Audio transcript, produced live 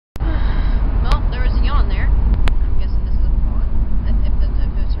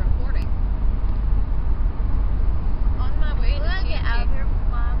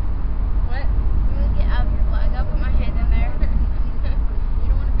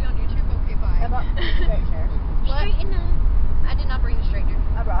straightener. I did not bring the straightener.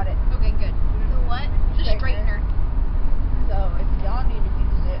 I brought it. Okay, good. The what? The straightener. So if y'all need to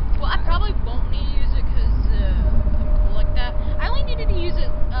use it. Well, I probably won't need to use it because I'm cool like that. I only needed to use it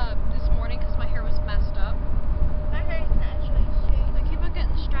this morning because my hair was messed up. My hair is naturally straight. I keep on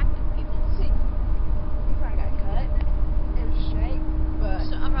getting distracted, people. See, you probably got cut. It was straight, but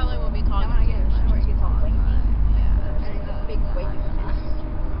So I probably will be talking. now when I get in the shower, it gets all wavy. Yeah. And it's a big wavy mess.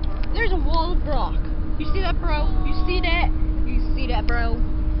 There's a wall of rock. You see that, bro? You see that? You see that, bro?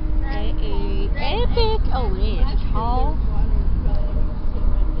 Epic. Oh, it is tall.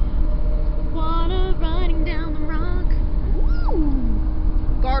 Water running down the rock. Ooh.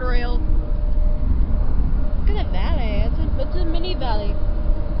 Guardrail. Look at that valley. It's a mini valley.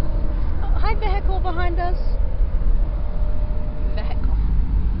 Oh, hi, vehicle behind us. Vehicle.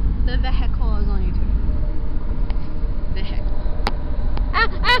 The vehicle is on YouTube. Vehicle.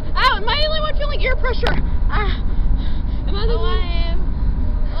 Am I the only one feeling ear pressure? Am I the Oh, one? I am.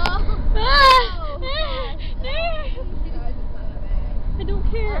 Oh. I don't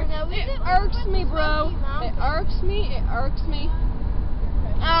care. Oh, no, we It did- irks me, bro. Smoky Mountain. It irks me. It irks me.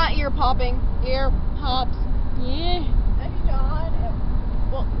 Ear popping. Ear pops. Yeah.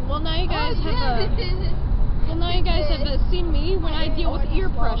 Well, now you guys have well, now you guys have seen me when I deal with ear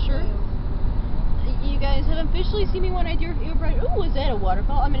pressure. You guys have officially seen me when I deal with ear pressure. Ooh, is that a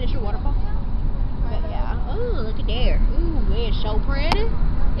waterfall? A miniature waterfall? But yeah. Ooh, look at there. Ooh, it's so pretty.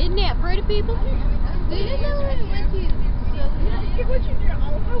 Isn't that pretty, people? We didn't know where we went to. So What you do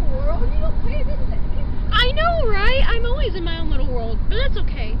all over the world? You don't pay attention. I know, right? I'm always in my own little world, but that's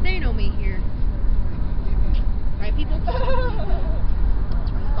okay. They know me here. Right, people? That's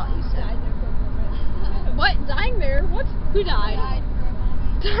what I thought you said. What? Dying there? What? Who died?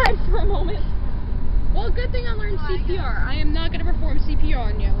 Died for a moment. Well, good thing I learned CPR. I am not going to perform CPR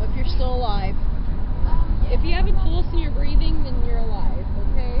on you if you're still alive. If you have a pulse and you're breathing, then you're alive,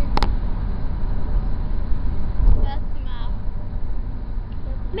 okay? that's the mouth.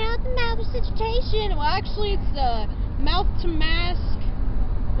 Mouth-to-mouth resuscitation. Well, actually, it's the mouth-to-mask,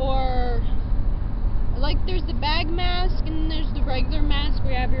 or like there's the bag mask and there's the regular mask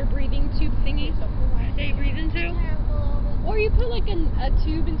where you have your breathing tube thingy that you breathe into. Or you put like a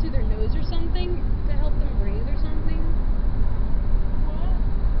tube into their nose or something to help them breathe or something.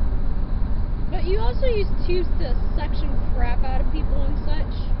 But you also use tubes to suction crap out of people and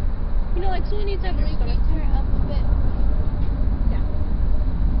such. You know, like someone needs to have their stomach. Turn up a bit.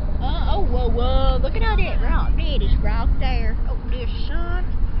 Oh, whoa, look at all that rock. That is rock there. Oh, there's sun.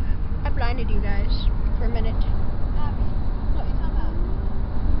 I blinded you guys for a minute. What are you talking about?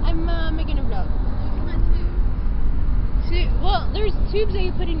 I'm making a vlog. Well, there's tubes that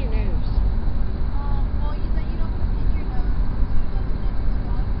you put in your nose. Well, you said you don't put it in your nose.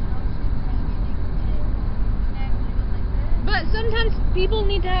 But sometimes people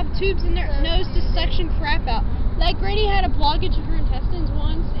need to have tubes in their nose to suction crap out. Like Grady had a blockage of her intestines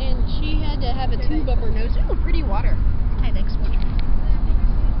once, and she had to have a tube up her nose. Ooh, pretty water. Hi, thanks, water.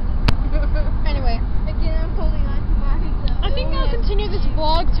 Anyway, Again, I'm holding on to mine. I think I'll continue this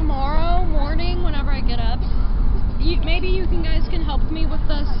vlog tomorrow morning whenever I get up. Maybe you guys can help me with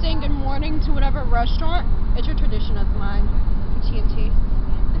the saying good morning to whatever restaurant. It's a tradition of mine for TNT.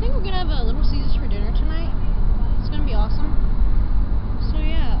 I think we're gonna have a Little Caesars for dinner tonight. It's gonna be awesome. So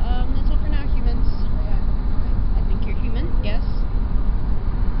yeah, that's all for now, humans. I think you're human. Yes.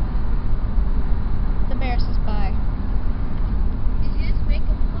 The bear says bye. Did you just make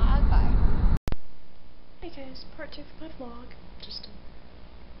a vlog? Bye. Hey guys, part 2 of my vlog. Just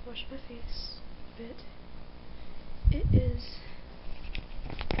wash my face a bit. It is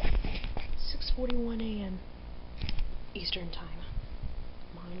 6:41 a.m. Eastern time,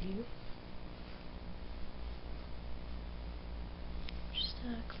 mind you. Just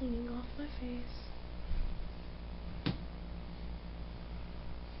cleaning off my face.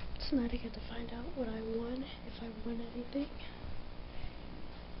 Tonight I get to find out what I won, if I won anything.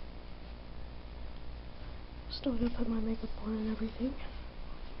 Still gonna put my makeup on and everything.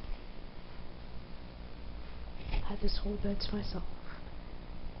 I had this whole bed to myself.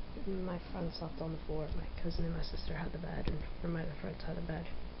 My friend slept on the floor. My cousin and my sister had the bed, and my other friends had a bed.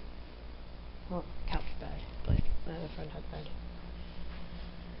 Well, couch bed, but my other friend had a bed.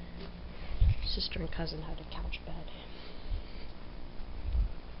 Sister and cousin had a couch bed.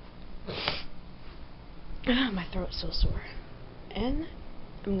 My throat's so sore. And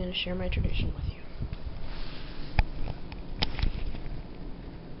I'm going to share my tradition with you.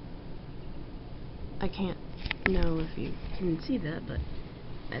 I can't know if you can see that, but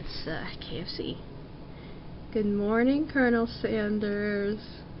that's KFC. Good morning, Colonel Sanders.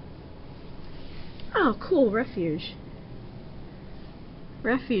 Oh, cool, Refuge.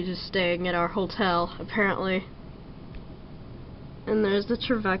 Refuge is staying at our hotel, apparently. And there's the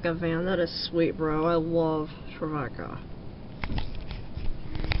Trevecca van. That is sweet, bro. I love Trevecca.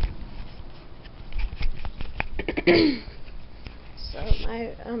 So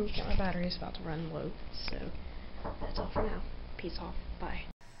my battery's about to run low. So that's all for now. Peace off. Bye.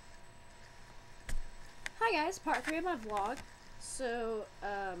 Hi guys, part 3 of my vlog. So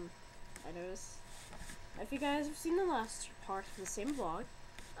I noticed if you guys have seen the last part of the same vlog,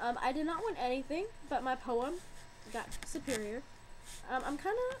 I did not win anything, but my poem got superior. I'm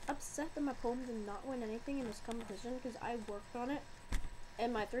kind of upset that my poem did not win anything in this competition because I worked on it,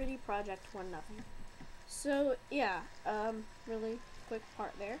 and my 3D project won nothing. So yeah, really quick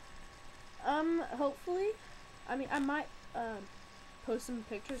part there. Hopefully, I might post some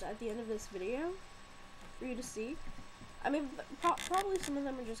pictures at the end of this video for you to see. Probably some of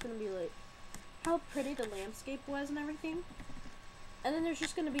them are just gonna be like how pretty the landscape was and everything. And then there's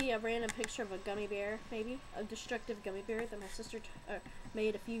just going to be a random picture of a gummy bear, maybe. A destructive gummy bear that my sister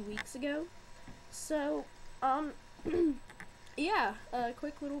made a few weeks ago. So, yeah, a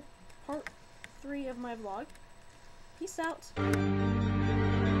quick little part 3 of my vlog. Peace out.